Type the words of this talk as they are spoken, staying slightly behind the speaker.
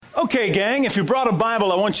Okay, gang, if you brought a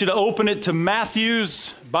Bible, I want you to open it to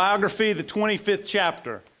Matthew's biography, the 25th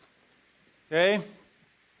chapter. Okay?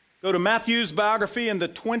 Go to Matthew's biography in the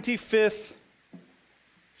 25th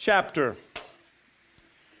chapter.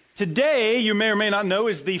 Today, you may or may not know,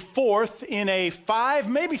 is the fourth in a 5,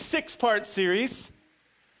 maybe 6-part series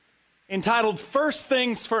entitled First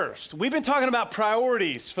Things First. We've been talking about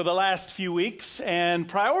priorities for the last few weeks, and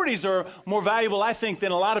priorities are more valuable, I think,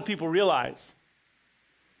 than a lot of people realize.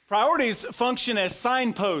 Priorities function as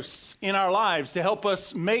signposts in our lives to help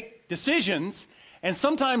us make decisions, and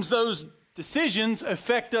sometimes those decisions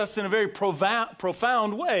affect us in a very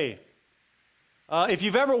profound way. If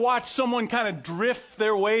you've ever watched someone kind of drift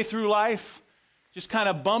their way through life, just kind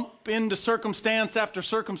of bump into circumstance after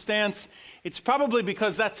circumstance, it's probably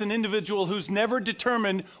because that's an individual who's never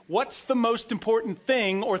determined what's the most important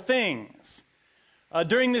thing or things.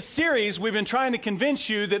 During this series, we've been trying to convince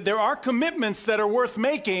you that there are commitments that are worth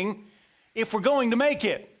making if we're going to make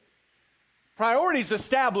it. Priorities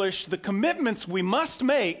establish the commitments we must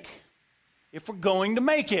make if we're going to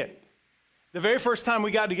make it. The very first time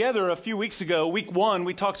we got together a few weeks ago, week 1,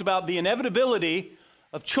 we talked about the inevitability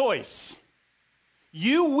of choice.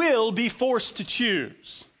 You will be forced to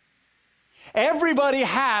choose. Everybody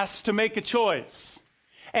has to make a choice.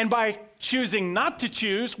 And by choosing not to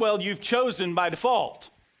choose, well, you've chosen by default.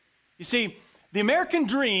 You see, the American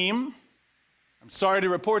dream, I'm sorry to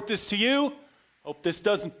report this to you, hope this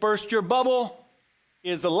doesn't burst your bubble,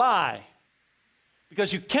 is a lie.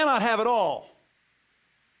 Because you cannot have it all.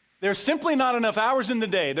 There's simply not enough hours in the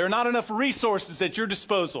day. There are not enough resources at your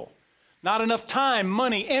disposal. Not enough time,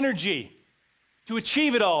 money, energy to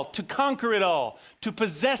achieve it all, to conquer it all, to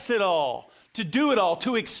possess it all, to do it all,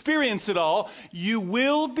 to experience it all. You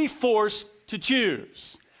will be forced to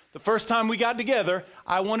choose. The first time we got together,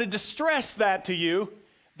 I wanted to stress that to you,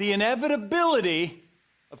 the inevitability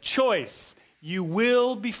of choice. You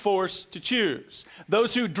will be forced to choose.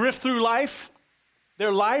 Those who drift through life,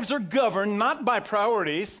 their lives are governed not by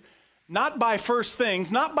priorities, not by first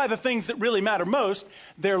things, not by the things that really matter most.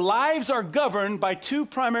 Their lives are governed by 2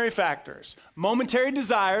 primary factors: momentary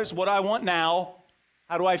desires, what I want now,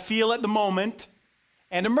 how do I feel at the moment,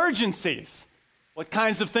 and emergencies, what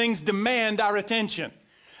kinds of things demand our attention.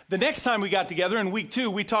 The next time we got together in week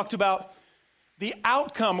 2, we talked about the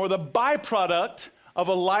outcome or the byproduct of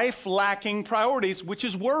a life lacking priorities, which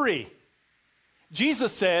is worry.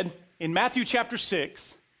 Jesus said in Matthew chapter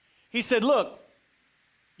 6, he said, look,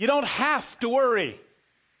 you don't have to worry.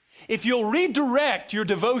 If you'll redirect your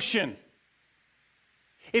devotion,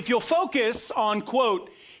 if you'll focus on, quote,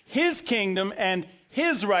 his kingdom and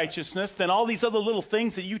his righteousness, then all these other little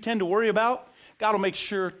things that you tend to worry about, God will make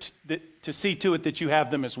sure to see to it that you have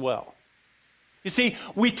them as well. You see,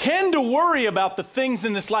 we tend to worry about the things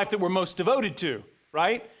in this life that we're most devoted to,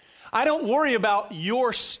 right? I don't worry about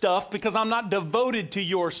your stuff because I'm not devoted to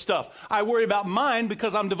your stuff. I worry about mine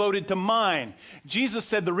because I'm devoted to mine. Jesus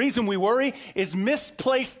said the reason we worry is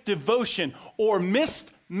misplaced devotion or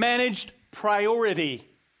mismanaged priority.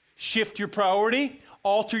 Shift your priority,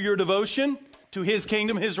 alter your devotion to his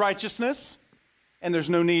kingdom, his righteousness, and there's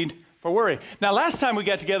no need for worry. Now, last time we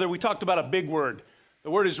got together, we talked about a big word. The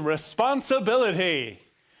word is responsibility.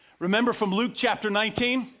 Remember from Luke chapter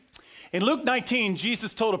 19? In Luke 19,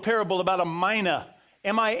 Jesus told a parable about a mina,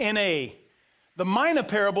 M-I-N-A. The mina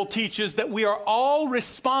parable teaches that we are all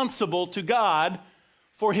responsible to God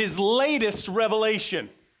for his latest revelation.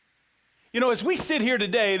 You know, as we sit here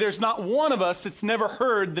today, there's not one of us that's never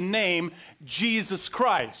heard the name Jesus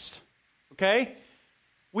Christ. Okay?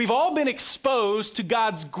 We've all been exposed to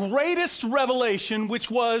God's greatest revelation, which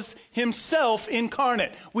was himself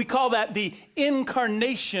incarnate. We call that the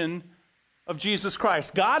incarnation of Jesus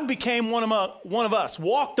Christ. God became one of us,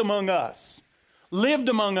 walked among us, lived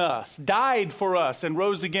among us, died for us, and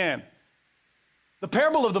rose again. The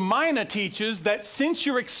parable of the mina teaches that since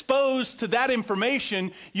you're exposed to that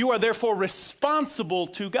information, you are therefore responsible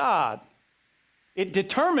to God. It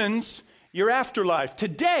determines your afterlife.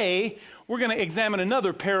 Today, we're going to examine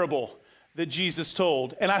another parable that Jesus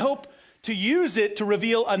told, and I hope to use it to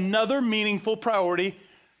reveal another meaningful priority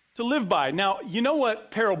to live by. Now, you know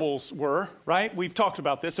what parables were, right? We've talked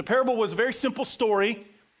about this. A parable was a very simple story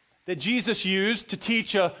that Jesus used to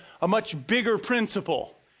teach a much bigger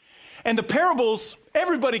principle. And the parables,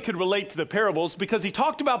 everybody could relate to the parables because he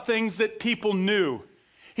talked about things that people knew.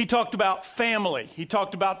 He talked about family. He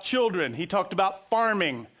talked about children. He talked about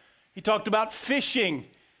farming. He talked about fishing.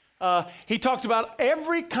 He talked about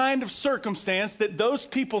every kind of circumstance that those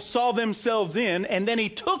people saw themselves in, and then he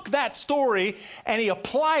took that story and he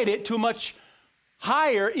applied it to a much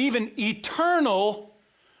higher, even eternal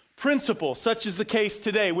principle. Such is the case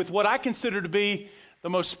today with what I consider to be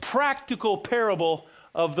the most practical parable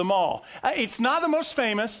of them all. It's not the most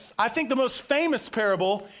famous. I think the most famous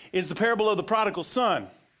parable is the parable of the prodigal son.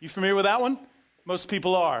 You familiar with that one? Most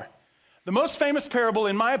people are. The most famous parable,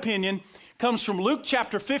 in my opinion, comes from Luke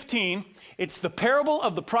chapter 15. It's the parable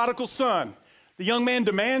of the prodigal son. The young man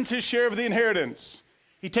demands his share of the inheritance.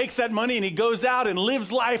 He takes that money and he goes out and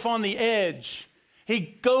lives life on the edge. He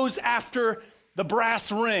goes after the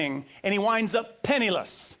brass ring and he winds up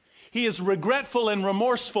penniless. He is regretful and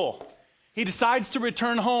remorseful. He decides to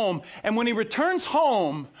return home. And when he returns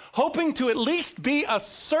home, hoping to at least be a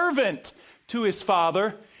servant to his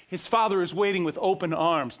father is waiting with open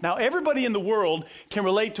arms. Now, everybody in the world can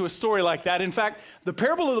relate to a story like that. In fact, the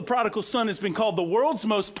parable of the prodigal son has been called the world's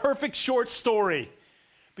most perfect short story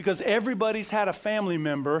because everybody's had a family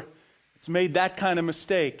member that's made that kind of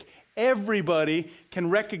mistake. Everybody can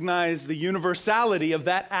recognize the universality of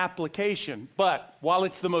that application. But while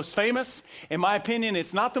it's the most famous, in my opinion,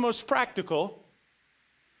 it's not the most practical.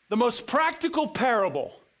 The most practical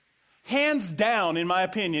parable, hands down, in my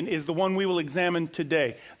opinion, is the one we will examine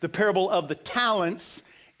today, the parable of the talents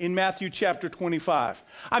in Matthew chapter 25.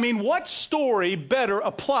 I mean, what story better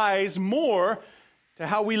applies more to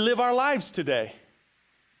how we live our lives today?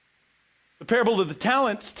 The parable of the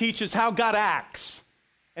talents teaches how God acts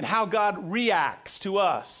and how God reacts to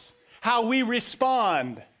us, how we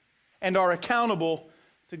respond and are accountable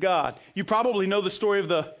to God. You probably know the story of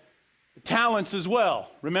the talents as well.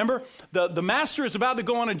 Remember, the master is about to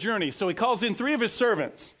go on a journey, so he calls in 3 of his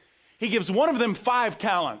servants. He gives one of them 5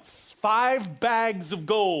 talents, 5 bags of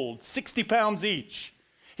gold, 60 pounds each.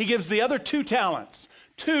 He gives the other 2 talents,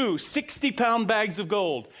 2 60-pound bags of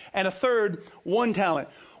gold, and a third 1 talent.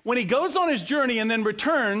 When he goes on his journey and then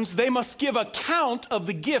returns, they must give account of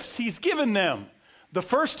the gifts he's given them. The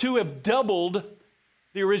first 2 have doubled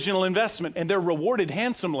the original investment, and they're rewarded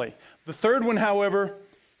handsomely. The third one, however,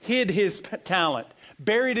 hid his talent,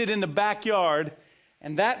 buried it in the backyard,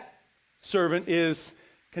 and that servant is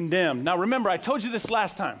condemned. Now remember, I told you this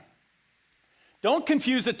last time. Don't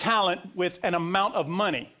confuse a talent with an amount of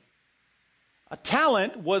money. A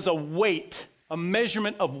talent was a weight, a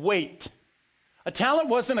measurement of weight. A talent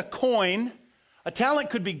wasn't a coin. A talent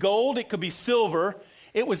could be gold, it could be silver.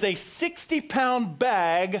 It was a 60-pound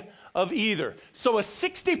bag of either. So a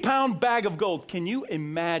 60-pound bag of gold. Can you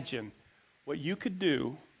imagine what you could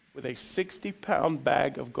do with a 60-pound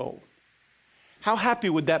bag of gold? How happy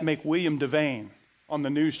would that make William Devane on the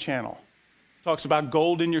news channel? Talks about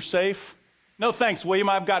gold in your safe. No thanks, William.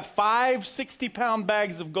 I've got 5 60-pound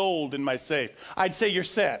bags of gold in my safe. I'd say you're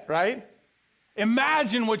set, right?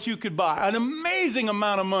 Imagine what you could buy. An amazing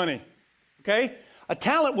amount of money. Okay? A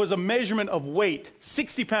talent was a measurement of weight,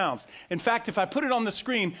 60 pounds. In fact, if I put it on the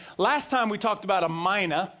screen, last time we talked about a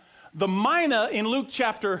mina. The mina in Luke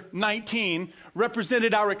chapter 19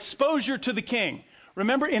 represented our exposure to the king.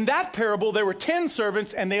 Remember, in that parable, there were 10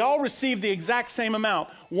 servants, and they all received the exact same amount,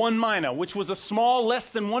 1 mina, which was a small, less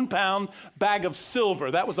than 1 pound bag of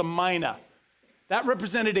silver. That was a mina. That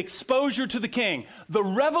represented exposure to the king. The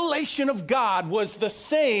revelation of God was the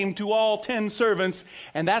same to all 10 servants,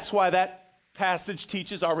 and that's why that passage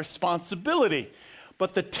teaches our responsibility.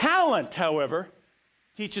 But the talent, however,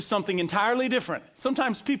 teaches something entirely different.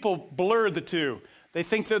 Sometimes people blur the two. They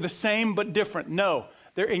think they're the same but different. No,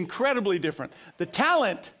 they're incredibly different. The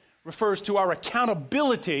talent refers to our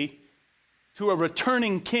accountability to a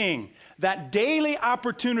returning king, that daily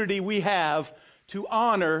opportunity we have to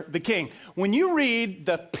honor the king. When you read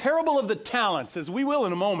the parable of the talents, as we will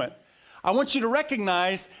in a moment, I want you to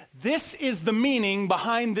recognize this is the meaning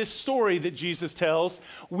behind this story that Jesus tells.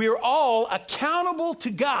 We're all accountable to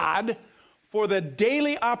God for the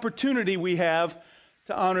daily opportunity we have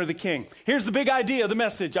to honor the king. Here's the big idea of the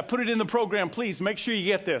message. I put it in the program. Please make sure you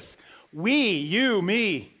get this. We, you,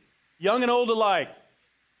 me, young and old alike,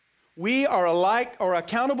 we are alike or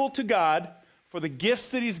accountable to God for the gifts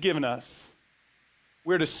that he's given us.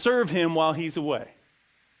 We're to serve him while he's away.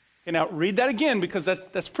 Okay, now read that again because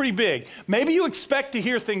that's pretty big. Maybe you expect to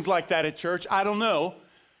hear things like that at church. I don't know.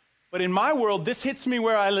 But in my world, this hits me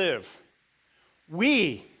where I live.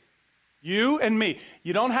 We, you and me.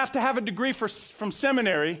 You don't have to have a degree from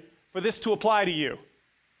seminary for this to apply to you.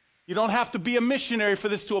 You don't have to be a missionary for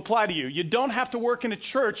this to apply to you. You don't have to work in a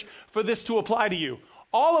church for this to apply to you.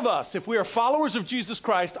 All of us, if we are followers of Jesus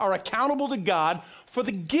Christ, are accountable to God for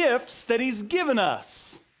the gifts that he's given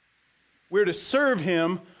us. We're to serve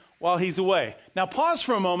him while he's away. Now pause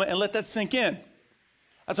for a moment and let that sink in.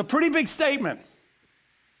 That's a pretty big statement.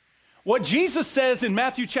 What Jesus says in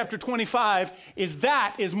Matthew chapter 25 is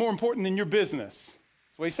that is more important than your business.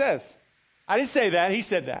 That's what he says. I didn't say that, he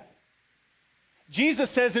said that.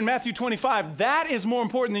 Jesus says in Matthew 25, that is more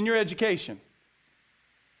important than your education.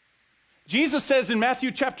 Jesus says in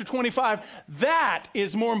Matthew chapter 25, that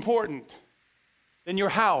is more important than your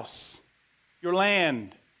house, your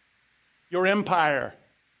land, your empire.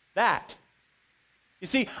 That. You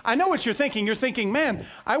see, I know what you're thinking. You're thinking, man,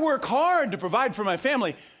 I work hard to provide for my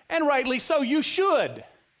family, and rightly so, you should.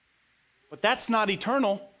 But that's not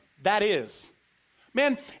eternal. That is.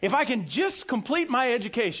 Man, if I can just complete my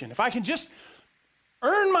education, if I can just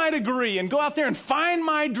earn my degree and go out there and find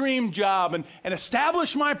my dream job and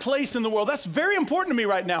establish my place in the world, that's very important to me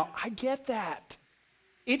right now. I get that.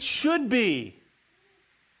 It should be.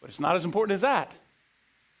 But it's not as important as that.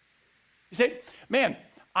 You say, man,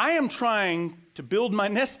 I am trying to build my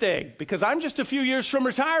nest egg because I'm just a few years from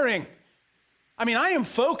retiring. I mean, I am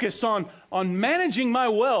focused on managing my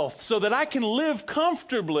wealth so that I can live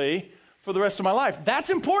comfortably for the rest of my life. That's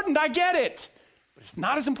important, I get it. But it's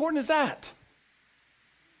not as important as that.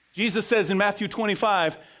 Jesus says in Matthew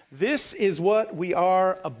 25, this is what we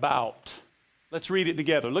are about. Let's read it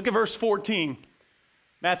together. Look at verse 14,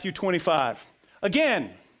 Matthew 25.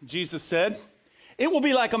 Again, Jesus said, it will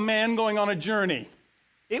be like a man going on a journey.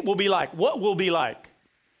 It will be like. What will be like?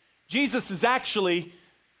 Jesus is actually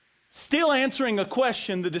still answering a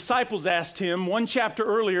question the disciples asked him one chapter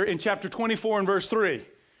earlier in chapter 24 and verse 3.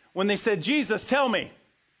 When they said, Jesus, tell me,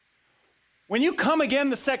 when you come again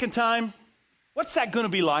the second time, what's that going to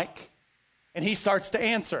be like? And he starts to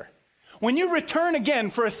answer. When you return again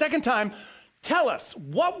for a second time, tell us,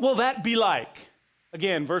 what will that be like?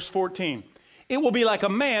 Again, verse 14. It will be like a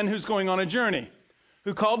man who's going on a journey,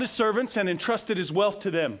 who called his servants and entrusted his wealth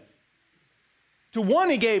to them. To one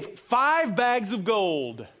he gave 5 bags of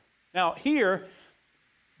gold. Now here,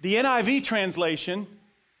 the NIV translation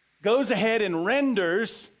goes ahead and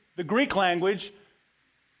renders the Greek language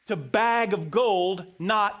to bag of gold,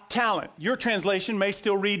 not talent. Your translation may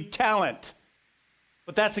still read talent,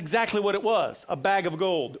 but that's exactly what it was. A bag of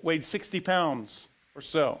gold weighed 60 pounds or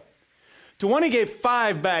so. To one he gave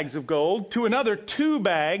 5 bags of gold, to another 2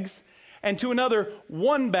 bags, and to another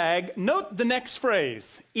 1 bag. Note the next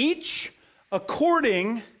phrase, each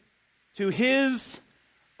according to his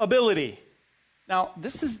ability. Now,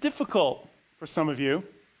 this is difficult for some of you,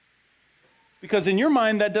 because in your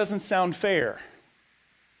mind that doesn't sound fair.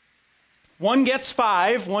 One gets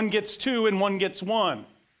 5, one gets 2, and one gets 1.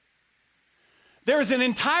 There's an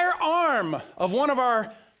entire arm of one of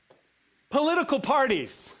our political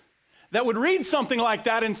parties that would read something like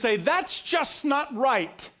that and say, that's just not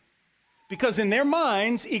right. Because in their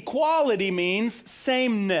minds, equality means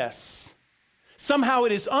sameness. Somehow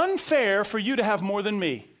it is unfair for you to have more than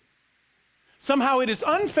me. Somehow it is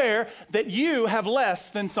unfair that you have less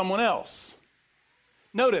than someone else.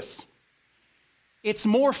 Notice, it's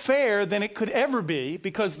more fair than it could ever be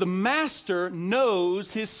because the master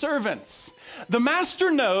knows his servants. The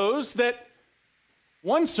master knows that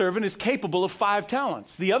one servant is capable of 5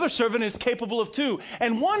 talents. The other servant is capable of 2.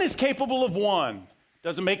 And one is capable of 1.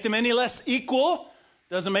 Doesn't make them any less equal.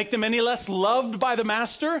 Doesn't make them any less loved by the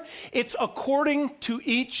master. It's according to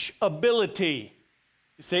each ability.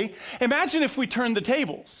 You see? Imagine if we turned the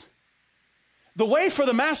tables. The way for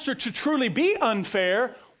the master to truly be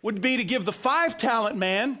unfair would be to give the 5-talent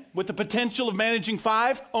man with the potential of managing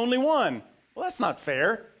 5 only 1. Well, that's not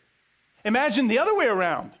fair. Imagine the other way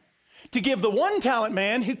around. To give the 1-talent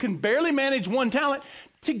man who can barely manage 1 talent,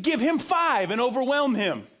 to give him 5 and overwhelm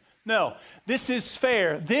him. No, this is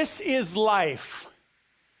fair. This is life.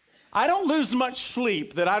 I don't lose much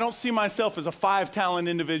sleep that I don't see myself as a 5-talent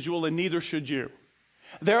individual, and neither should you.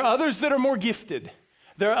 There are others that are more gifted.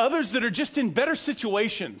 There are others that are just in better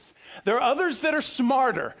situations. There are others that are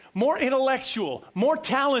smarter, more intellectual, more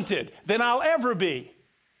talented than I'll ever be.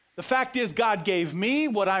 The fact is, God gave me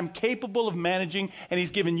what I'm capable of managing, and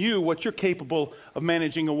he's given you what you're capable of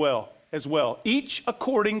managing as well, each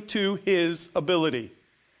according to his ability.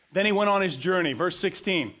 Then he went on his journey. Verse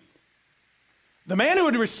 16. The man who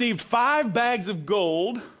had received 5 bags of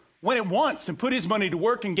gold went at once and put his money to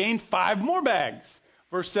work and gained 5 more bags.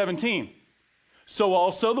 Verse 17. So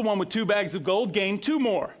also the one with 2 bags of gold gained 2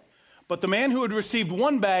 more. But the man who had received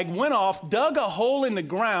 1 bag went off, dug a hole in the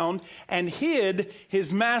ground, and hid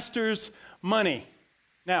his master's money.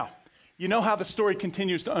 Now, you know how the story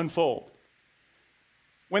continues to unfold.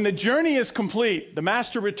 When the journey is complete, the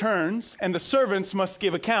master returns, and the servants must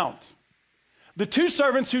give account. The 2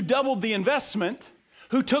 servants who doubled the investment,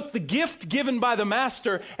 who took the gift given by the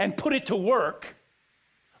master and put it to work,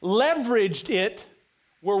 leveraged it,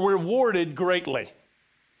 were rewarded greatly.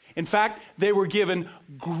 In fact, they were given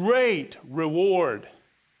great reward.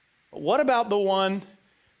 But what about the one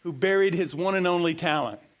who buried his one and only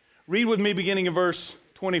talent? Read with me beginning in verse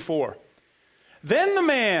 24. Then the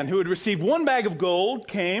man who had received 1 bag of gold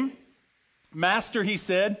came. Master, he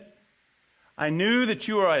said, I knew that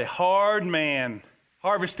you are a hard man,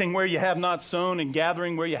 harvesting where you have not sown and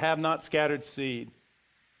gathering where you have not scattered seed.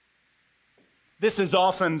 This is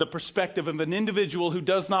often the perspective of an individual who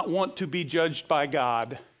does not want to be judged by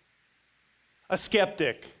God. A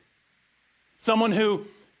skeptic. Someone who,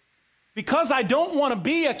 because I don't want to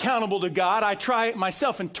be accountable to God, I try it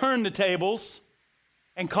myself and turn the tables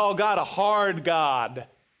and call God a hard God.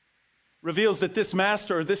 Reveals that this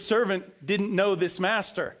master or this servant didn't know this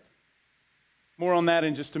master. More on that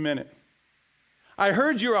in just a minute. I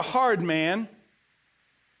heard you're a hard man.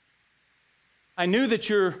 I knew that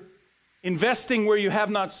you're investing where you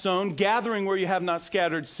have not sown, gathering where you have not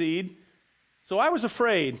scattered seed. So I was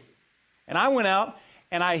afraid, and I went out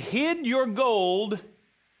and I hid your gold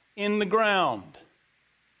in the ground.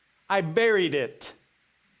 I buried it.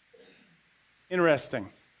 Interesting.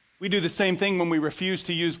 We do the same thing when we refuse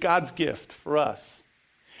to use God's gift for us.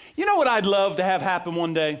 You know what I'd love to have happen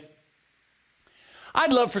one day?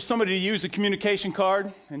 I'd love for somebody to use a communication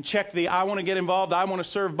card and check the I want to get involved, I want to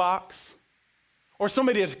serve box. Or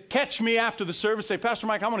somebody to catch me after the service, say, Pastor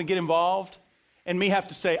Mike, I want to get involved. And me have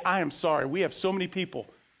to say, I am sorry. We have so many people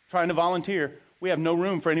trying to volunteer. We have no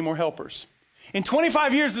room for any more helpers. In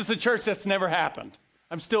 25 years as a church, that's never happened.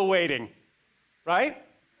 I'm still waiting. Right?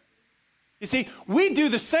 You see, we do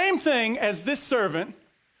the same thing as this servant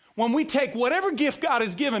when we take whatever gift God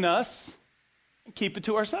has given us and keep it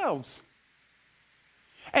to ourselves.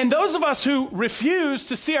 And those of us who refuse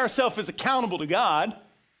to see ourselves as accountable to God,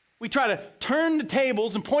 we try to turn the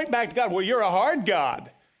tables and point back to God. Well, you're a hard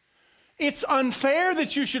God. It's unfair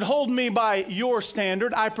that you should hold me by your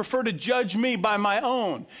standard. I prefer to judge me by my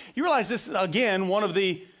own. You realize this is, again, one of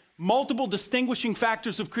the multiple distinguishing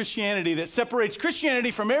factors of Christianity that separates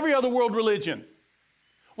Christianity from every other world religion.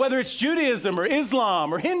 Whether it's Judaism or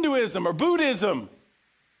Islam or Hinduism or Buddhism.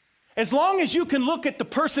 As long as you can look at the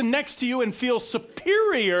person next to you and feel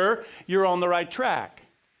superior, you're on the right track.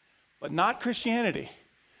 But not Christianity.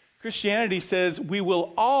 Christianity says we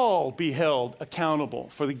will all be held accountable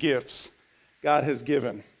for the gifts God has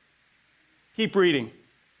given. Keep reading.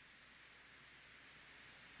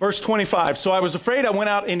 Verse 25, so I was afraid, I went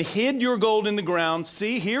out and hid your gold in the ground.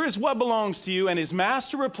 See, here is what belongs to you. And his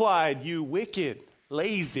master replied, you wicked,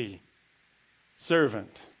 lazy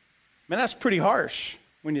servant. Man, that's pretty harsh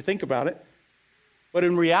when you think about it. But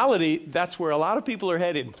in reality, that's where a lot of people are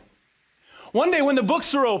headed. One day when the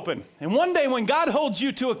books are open, and one day when God holds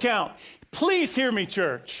you to account, please hear me,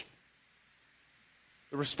 church.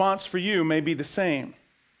 The response for you may be the same,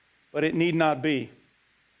 but it need not be.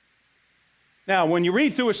 Now, when you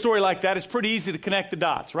read through a story like that, it's pretty easy to connect the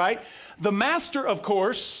dots, right? The master, of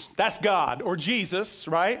course, that's God or Jesus,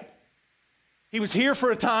 right? He was here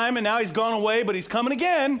for a time, and now he's gone away, but he's coming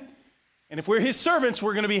again. And if we're his servants,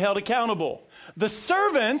 we're going to be held accountable. The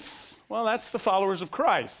servants, well, that's the followers of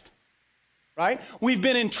Christ. Right? We've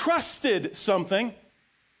been entrusted something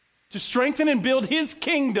to strengthen and build his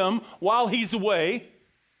kingdom while he's away,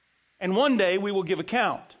 and one day we will give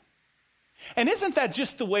account. And isn't that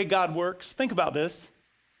just the way God works? Think about this.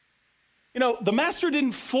 You know, the master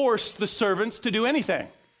didn't force the servants to do anything.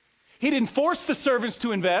 He didn't force the servants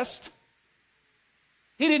to invest.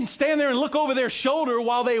 He didn't stand there and look over their shoulder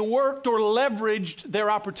while they worked or leveraged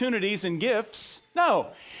their opportunities and gifts. No,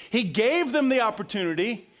 he gave them the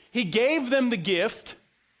opportunity. He gave them the gift,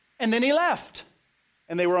 and then he left,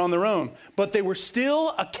 and they were on their own. But they were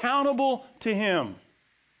still accountable to him.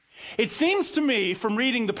 It seems to me, from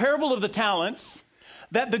reading the parable of the talents,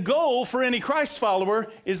 that the goal for any Christ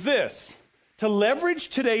follower is this: to leverage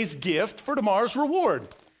today's gift for tomorrow's reward.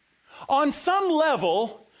 On some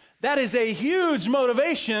level, that is a huge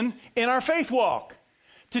motivation in our faith walk,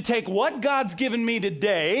 to take what God's given me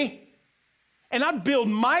today and not build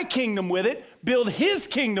my kingdom with it, build his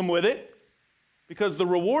kingdom with it, because the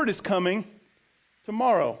reward is coming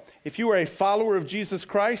tomorrow. If you are a follower of Jesus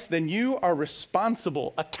Christ, then you are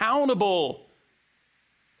responsible, accountable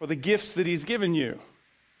for the gifts that he's given you.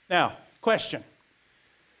 Now, question.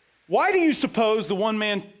 Why do you suppose the one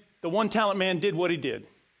talent man did what he did?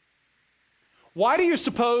 Why do you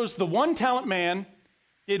suppose the one talent man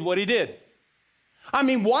did what he did? I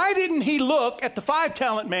mean, why didn't he look at the 5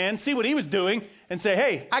 talent man, see what he was doing, and say,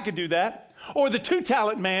 hey, I could do that? Or the 2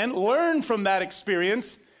 talent man, learn from that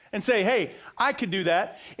experience and say, hey, I could do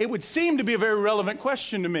that? It would seem to be a very relevant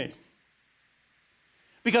question to me.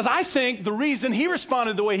 Because I think the reason he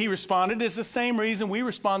responded the way he responded is the same reason we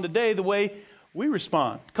respond today the way we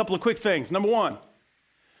respond. A couple of quick things. Number one,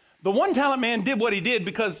 the one talent man did what he did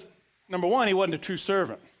because, number one, he wasn't a true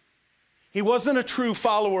servant. He wasn't a true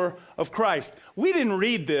follower of Christ. We didn't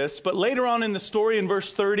read this, but later on in the story in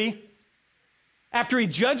verse 30, after he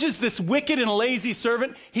judges this wicked and lazy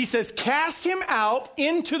servant, he says, cast him out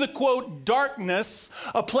into the, quote, darkness,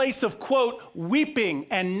 a place of, quote, weeping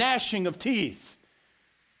and gnashing of teeth.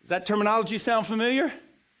 Does that terminology sound familiar?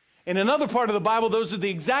 In another part of the Bible, those are the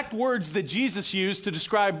exact words that Jesus used to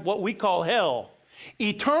describe what we call hell.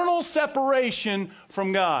 Eternal separation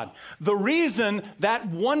from God. The reason that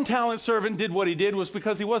one-talent servant did what he did was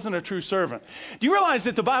because he wasn't a true servant. Do you realize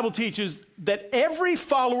that the Bible teaches that every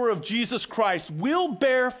follower of Jesus Christ will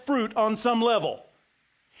bear fruit on some level?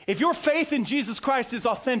 If your faith in Jesus Christ is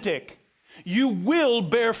authentic, you will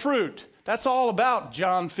bear fruit. That's all about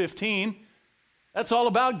John 15. That's all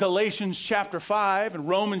about Galatians chapter 5 and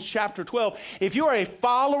Romans chapter 12. If you are a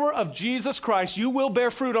follower of Jesus Christ, you will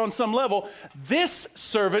bear fruit on some level. This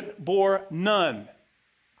servant bore none.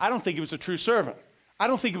 I don't think he was a true servant. I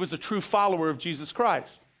don't think he was a true follower of Jesus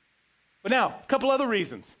Christ. But now, a couple other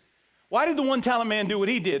reasons. Why did the one-talent man do what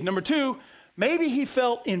he did? Number two, maybe he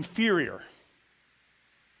felt inferior.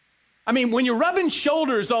 I mean, when you're rubbing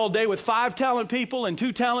shoulders all day with 5-talent people and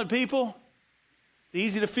 2-talent people, it's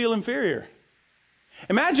easy to feel inferior.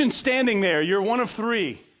 Imagine standing there, you're one of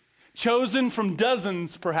 3, chosen from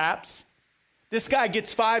dozens perhaps. This guy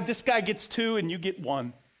gets 5, this guy gets 2, and you get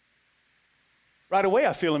 1. Right away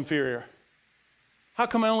I feel inferior. How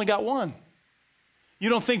come I only got 1? You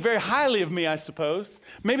don't think very highly of me, I suppose.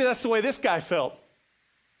 Maybe that's the way this guy felt.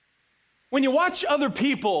 When you watch other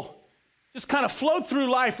people just kind of float through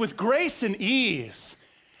life with grace and ease,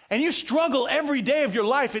 and you struggle every day of your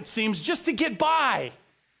life, it seems, just to get by,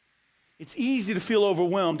 it's easy to feel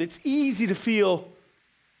overwhelmed. It's easy to feel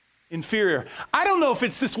inferior. I don't know if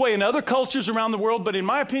it's this way in other cultures around the world, but in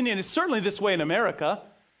my opinion, it's certainly this way in America.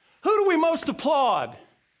 Who do we most applaud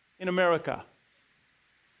in America?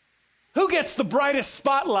 Who gets the brightest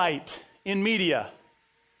spotlight in media?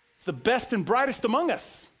 It's the best and brightest among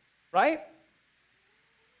us, right?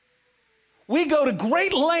 We go to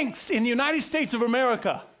great lengths in the United States of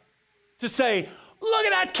America to say, look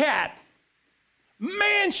at that cat.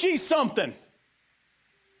 Man, she's something.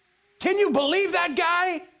 Can you believe that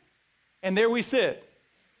guy? And there we sit,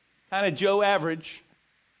 kind of Joe Average.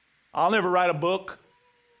 I'll never write a book.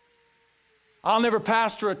 I'll never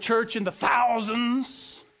pastor a church in the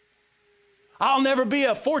thousands. I'll never be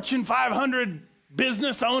a Fortune 500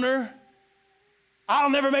 business owner.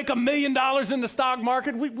 I'll never make $1 million in the stock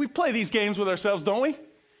market. We play these games with ourselves, don't we?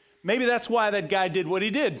 Maybe that's why that guy did what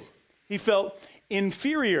he did. He felt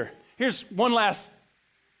inferior. Here's one last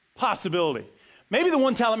possibility. Maybe the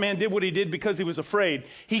one-talent man did what he did because he was afraid.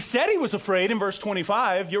 He said he was afraid in verse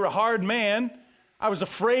 25. You're a hard man. I was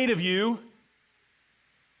afraid of you.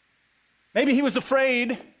 Maybe he was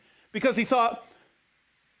afraid because he thought,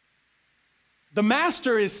 the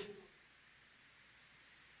master is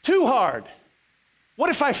too hard. What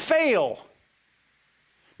if I fail?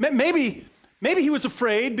 Maybe he was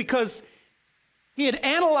afraid because he had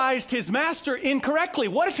analyzed his master incorrectly.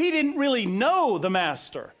 What if he didn't really know the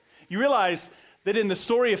master? You realize that in the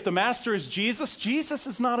story, if the master is Jesus, Jesus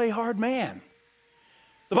is not a hard man.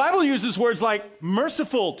 The Bible uses words like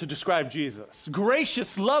merciful to describe Jesus,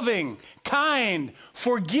 gracious, loving, kind,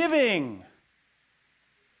 forgiving.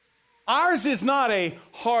 Ours is not a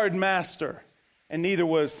hard master, and neither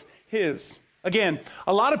was his. Again,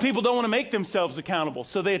 a lot of people don't want to make themselves accountable,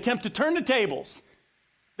 so they attempt to turn the tables.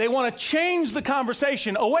 They want to change the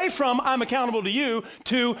conversation away from I'm accountable to you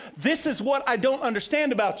to this is what I don't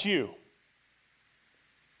understand about you.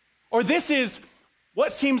 Or this is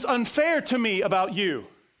what seems unfair to me about you.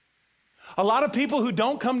 A lot of people who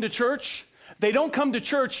don't come to church, they don't come to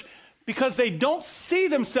church because they don't see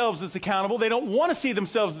themselves as accountable. They don't want to see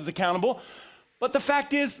themselves as accountable. But the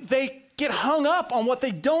fact is they get hung up on what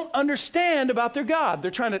they don't understand about their God. They're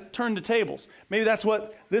trying to turn the tables. Maybe that's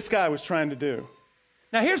what this guy was trying to do.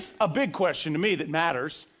 Now, here's a big question to me that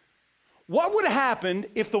matters. What would have happened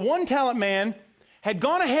if the one-talent man had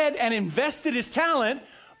gone ahead and invested his talent,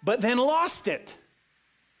 but then lost it?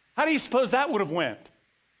 How do you suppose that would have went?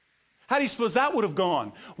 How do you suppose that would have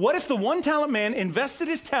gone? What if the one-talent man invested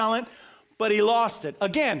his talent, but he lost it?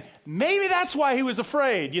 Again, maybe that's why he was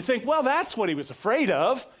afraid. You think, well, that's what he was afraid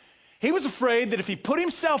of. He was afraid that if he put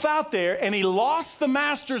himself out there and he lost the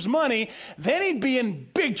master's money, then he'd be in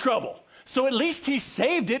big trouble. So at least he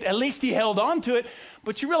saved it, at least he held on to it.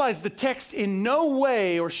 But you realize the text in no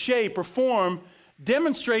way or shape or form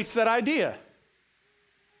demonstrates that idea.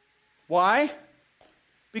 Why?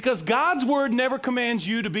 Because God's word never commands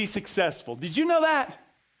you to be successful. Did you know that?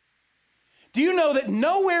 Do you know that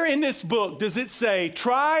nowhere in this book does it say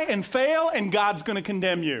try and fail and God's going to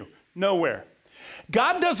condemn you? Nowhere.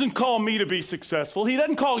 God doesn't call me to be successful. He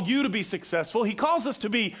doesn't call you to be successful. He calls us to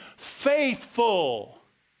be faithful.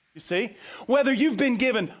 You see? Whether you've been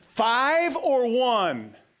given 5 or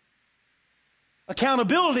 1.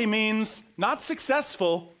 Accountability means not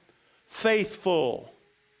successful, faithful.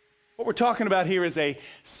 What we're talking about here is a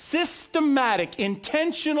systematic,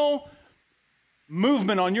 intentional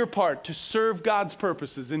movement on your part to serve God's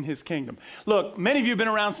purposes in his kingdom. Look, many of you have been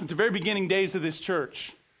around since the very beginning days of this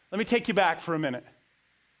church. Let me take you back for a minute.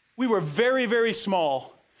 We were very, very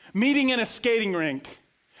small, meeting in a skating rink.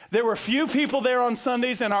 There were few people there on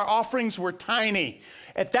Sundays, and our offerings were tiny.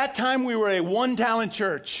 At that time, we were a one-talent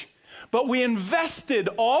church. But we invested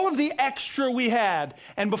all of the extra we had,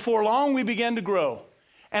 and before long, we began to grow.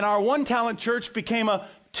 And our one-talent church became a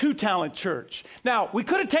 2-talent church. Now, we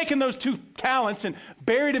could have taken those 2 talents and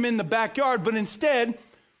buried them in the backyard, but instead,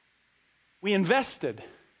 we invested.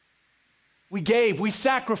 We gave, we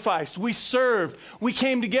sacrificed, we served, we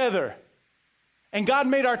came together. And God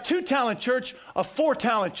made our 2-talent church a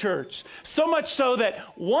 4-talent church. So much so that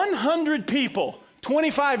 100 people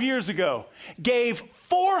 25 years ago gave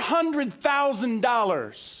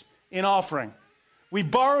 $400,000 in offering. We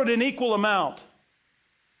borrowed an equal amount.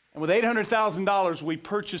 And with $800,000, we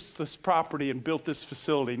purchased this property and built this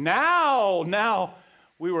facility. Now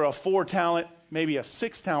we were a 4-talent, maybe a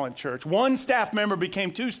 6-talent church. 1 staff member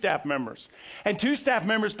became 2 staff members. And 2 staff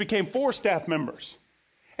members became 4 staff members.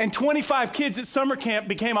 And 25 kids at summer camp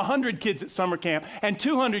became 100 kids at summer camp, and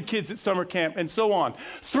 200 kids at summer camp, and so on.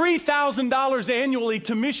 $3,000 annually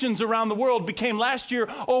to missions around the world became last year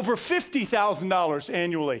over $50,000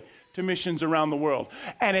 annually to missions around the world.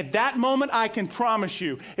 And at that moment, I can promise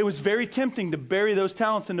you, it was very tempting to bury those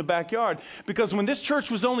talents in the backyard, because when this church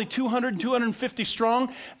was only 200 and 250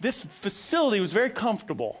 strong, this facility was very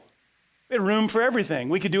comfortable. We had room for everything.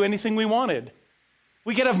 We could do anything we wanted.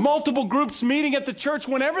 We could have multiple groups meeting at the church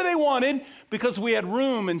whenever they wanted because we had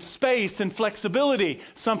room and space and flexibility,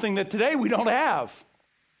 something that today we don't have.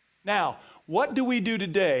 Now, what do we do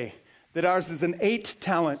today that ours is an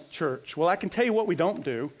 8-talent church? Well, I can tell you what we don't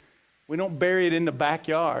do. We don't bury it in the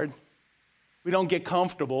backyard. We don't get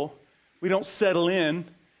comfortable. We don't settle in.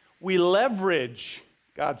 We leverage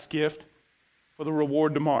God's gift for the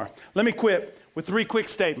reward tomorrow. Let me quit with 3 quick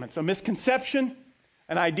statements: a misconception,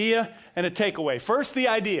 an idea, and a takeaway. First, the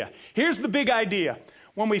idea. Here's the big idea.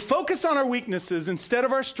 When we focus on our weaknesses instead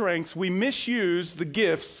of our strengths, we misuse the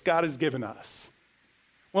gifts God has given us.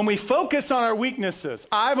 When we focus on our weaknesses,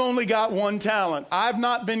 I've only got 1 talent. I've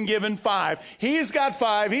not been given 5. He's got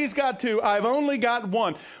 5. He's got 2. I've only got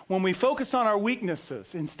 1. When we focus on our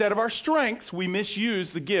weaknesses instead of our strengths, we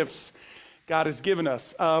misuse the gifts God has given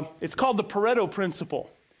us. It's called the Pareto principle.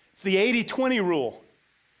 It's the 80-20 rule.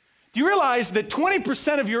 Do you realize that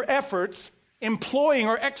 20% of your efforts employing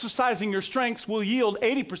or exercising your strengths will yield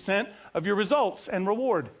 80% of your results and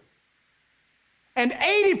reward? And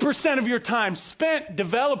 80% of your time spent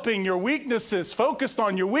developing your weaknesses, focused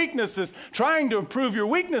on your weaknesses, trying to improve your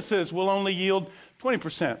weaknesses, will only yield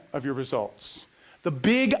 20% of your results. The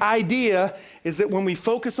big idea is that when we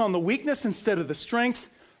focus on the weakness instead of the strength,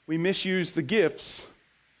 we misuse the gifts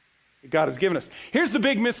that God has given us. Here's the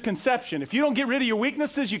big misconception. If you don't get rid of your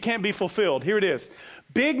weaknesses, you can't be fulfilled. Here it is.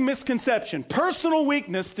 Big misconception. Personal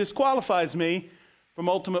weakness disqualifies me from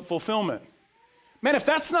ultimate fulfillment. Man, if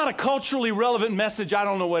that's not a culturally relevant message, I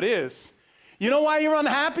don't know what is. You know why you're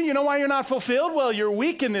unhappy? You know why you're not fulfilled? Well, you're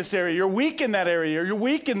weak in this area. You're weak in that area. Or you're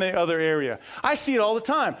weak in the other area. I see it all the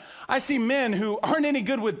time. I see men who aren't any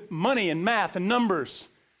good with money and math and numbers,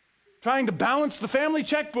 trying to balance the family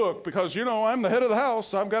checkbook because, I'm the head of the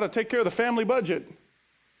house. I've got to take care of the family budget.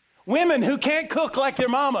 Women who can't cook like their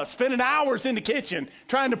mama, spending hours in the kitchen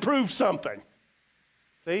trying to prove something.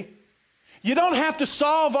 See? You don't have to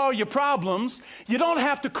solve all your problems. You don't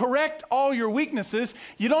have to correct all your weaknesses.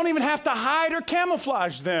 You don't even have to hide or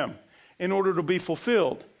camouflage them in order to be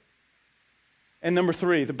fulfilled. And number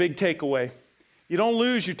 3, the big takeaway. You don't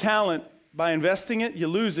lose your talent by investing it. You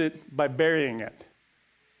lose it by burying it.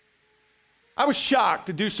 I was shocked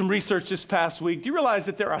to do some research this past week. Do you realize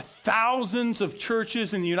that there are thousands of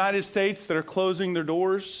churches in the United States that are closing their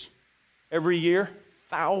doors every year?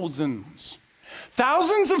 Thousands.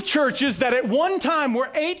 Thousands of churches that at one time were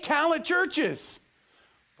 8-talent churches,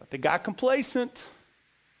 but they got complacent.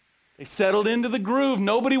 They settled into the groove.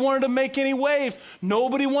 Nobody wanted to make any waves.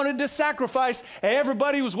 Nobody wanted to sacrifice.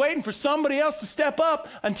 Everybody was waiting for somebody else to step up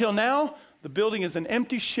until now the building is an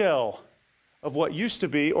empty shell of what used to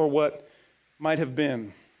be or what might have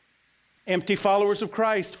been. Empty followers of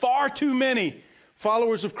Christ. Far too many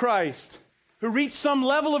followers of Christ who reached some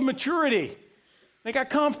level of maturity. They got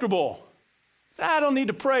comfortable. Say, I don't need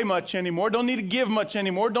to pray much anymore. Don't need to give much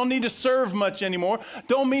anymore. Don't need to serve much anymore.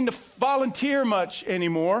 Don't need to volunteer much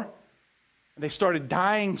anymore. And they started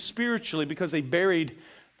dying spiritually because they buried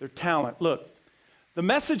their talent. Look, the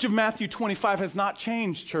message of Matthew 25 has not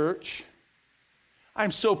changed, church.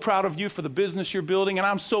 I'm so proud of you for the business you're building, and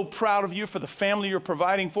I'm so proud of you for the family you're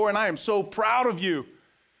providing for, and I am so proud of you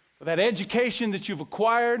for that education that you've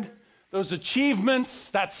acquired, those achievements,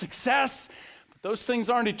 that success. But those things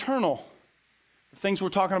aren't eternal. The things we're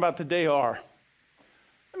talking about today are.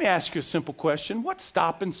 Let me ask you a simple question. What's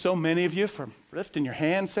stopping so many of you from lifting your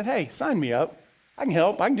hand and saying, hey, sign me up. I can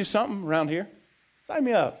help. I can do something around here. Sign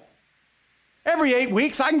me up. Every 8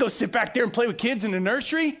 weeks, I can go sit back there and play with kids in the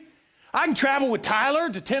nursery. I can travel with Tyler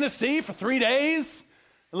to Tennessee for 3 days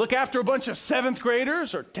and look after a bunch of 7th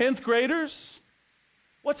graders or 10th graders.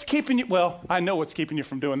 What's keeping you? Well, I know what's keeping you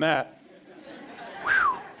from doing that.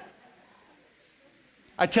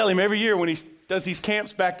 I tell him every year when he does these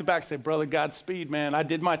camps back to back, I say, brother, Godspeed, man. I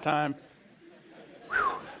did my time.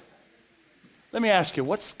 Let me ask you,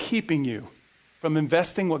 what's keeping you from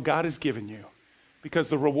investing what God has given you? Because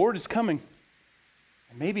the reward is coming.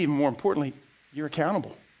 And maybe even more importantly, you're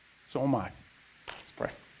accountable. So am I. Let's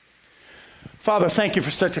pray. Father, thank you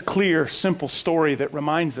for such a clear, simple story that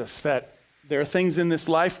reminds us that there are things in this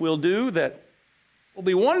life we'll do that will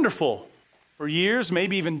be wonderful for years,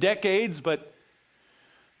 maybe even decades, but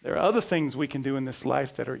there are other things we can do in this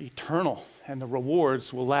life that are eternal, and the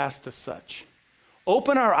rewards will last as such.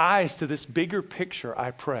 Open our eyes to this bigger picture,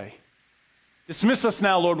 I pray. Dismiss us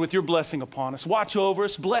now, Lord, with your blessing upon us. Watch over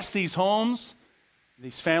us. Bless these homes,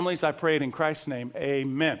 these families. I pray it in Christ's name.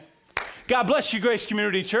 Amen. God bless you, Grace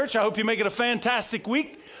Community Church. I hope you make it a fantastic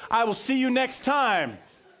week. I will see you next time.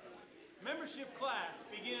 Membership class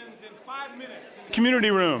begins in 5 minutes in the community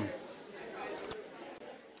room.